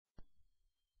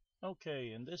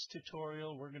Okay, in this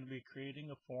tutorial we're going to be creating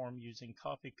a form using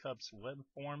CoffeeCup's web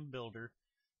form builder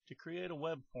to create a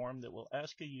web form that will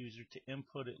ask a user to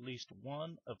input at least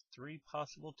one of 3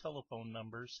 possible telephone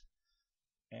numbers,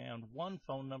 and one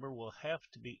phone number will have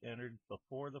to be entered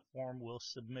before the form will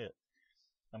submit.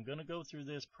 I'm going to go through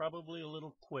this probably a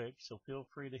little quick, so feel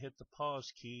free to hit the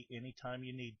pause key anytime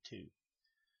you need to.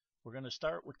 We're going to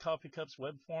start with CoffeeCup's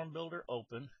web form builder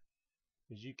open,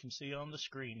 as you can see on the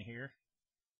screen here.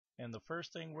 And the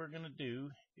first thing we're going to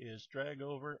do is drag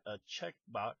over a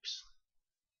checkbox,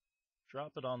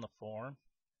 drop it on the form,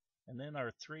 and then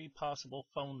our 3 possible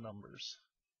phone numbers.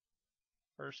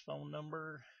 First phone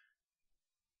number,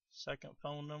 second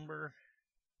phone number,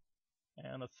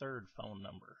 and a third phone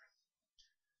number.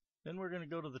 Then we're going to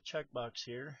go to the checkbox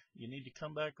here. You need to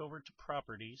come back over to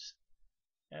Properties,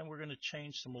 and we're going to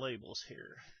change some labels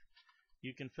here.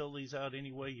 You can fill these out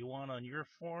any way you want on your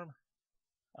form.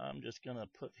 I'm just going to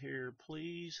put here,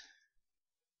 please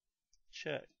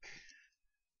check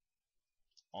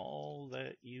all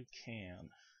that you can.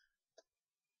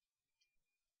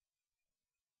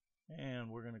 And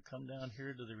we're going to come down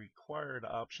here to the required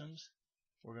options.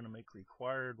 We're going to make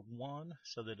required 1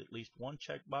 so that at least one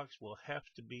checkbox will have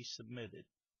to be submitted.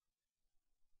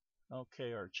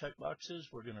 Okay, our checkboxes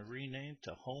we're going to rename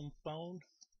to home phone.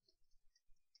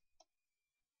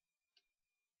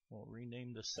 We'll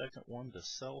rename the second one to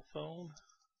cell phone.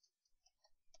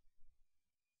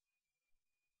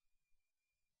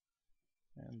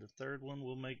 And the third one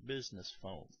we'll make business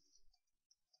phone.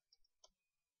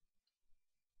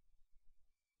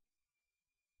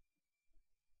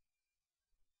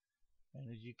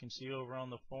 And as you can see over on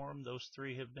the form, those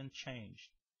 3 have been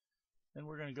changed. Then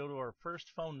we're going to go to our first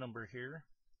phone number here,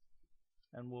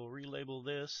 and we'll relabel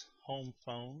this home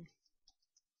phone.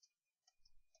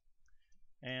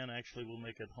 And actually we'll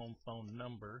make it home phone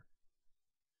number.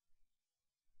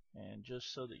 And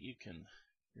just so that you can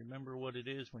remember what it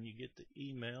is when you get the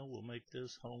email, we'll make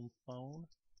this home phone.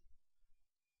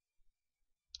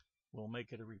 We'll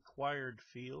make it a required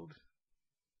field.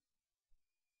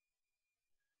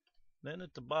 Then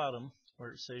at the bottom where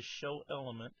it says show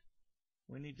element,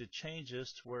 we need to change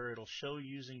this to where it'll show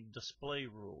using display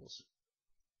rules.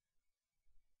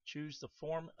 Choose the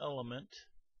form element,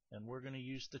 and we're going to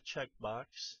use the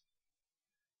checkbox.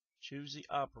 Choose the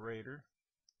operator,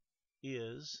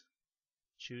 is,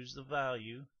 choose the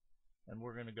value, and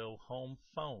we're going to go home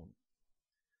phone.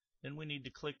 Then we need to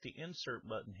click the insert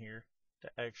button here to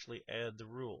actually add the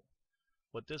rule.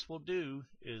 What this will do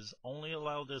is only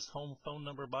allow this home phone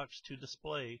number box to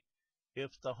display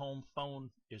if the home phone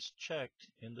is checked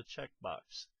in the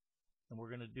checkbox. And we're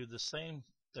going to do the same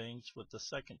things with the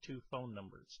second 2 phone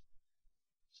numbers.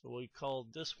 So we call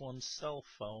this one cell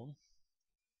phone.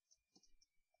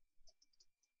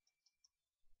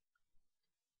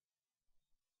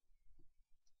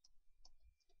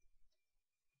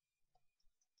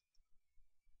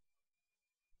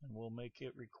 And we'll make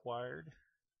it required.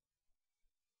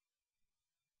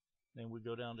 Then we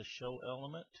go down to show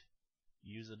element,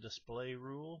 use a display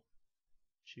rule,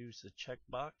 choose the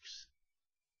checkbox,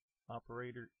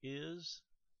 operator is,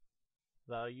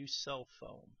 value cell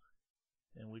phone,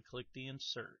 and we click the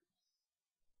insert.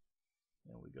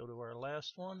 And we go to our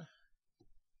last one,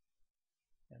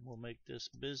 and we'll make this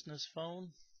business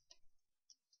phone.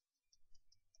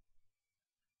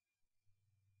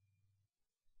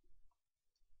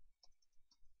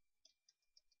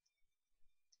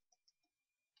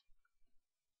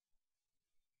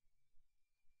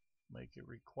 Make it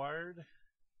required,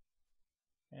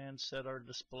 and set our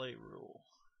display rule.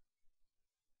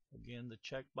 Again, the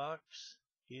checkbox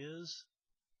is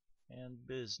and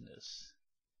business.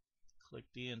 Click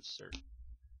the insert.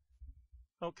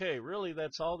 Okay, really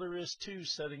that's all there is to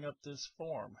setting up this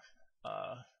form.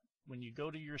 When you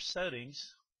go to your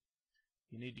settings,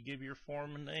 you need to give your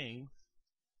form a name.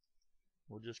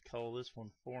 We'll just call this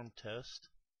one form test,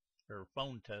 or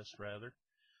phone test rather.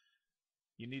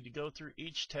 You need to go through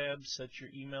each tab, set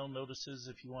your email notices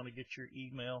if you want to get your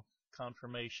email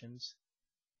confirmations.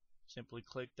 Simply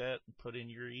click that and put in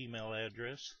your email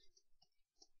address.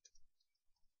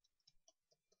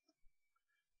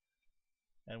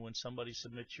 And when somebody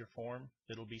submits your form,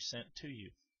 it'll be sent to you.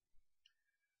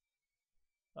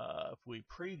 If we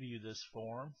preview this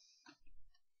form,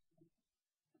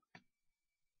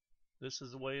 this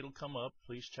is the way it'll come up.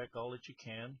 Please check all that you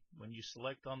can. When you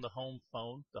select on the home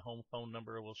phone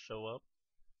number will show up,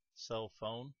 cell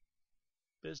phone,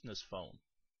 business phone.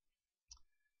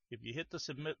 If you hit the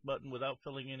submit button without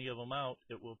filling any of them out,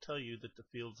 it will tell you that the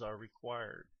fields are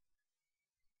required.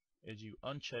 As you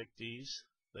uncheck these,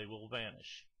 they will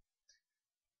vanish.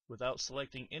 Without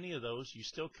selecting any of those, you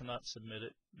still cannot submit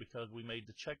it because we made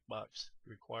the checkbox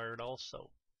required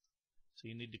also. So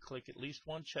you need to click at least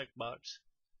one checkbox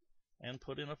and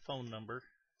put in a phone number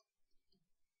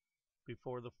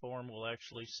before the form will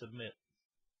actually submit.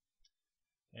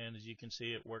 And as you can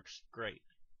see, it works great.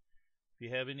 If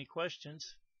you have any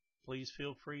questions, please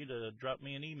feel free to drop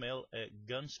me an email at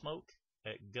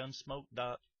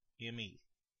gunsmoke@gunsmoke.me.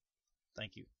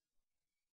 Thank you.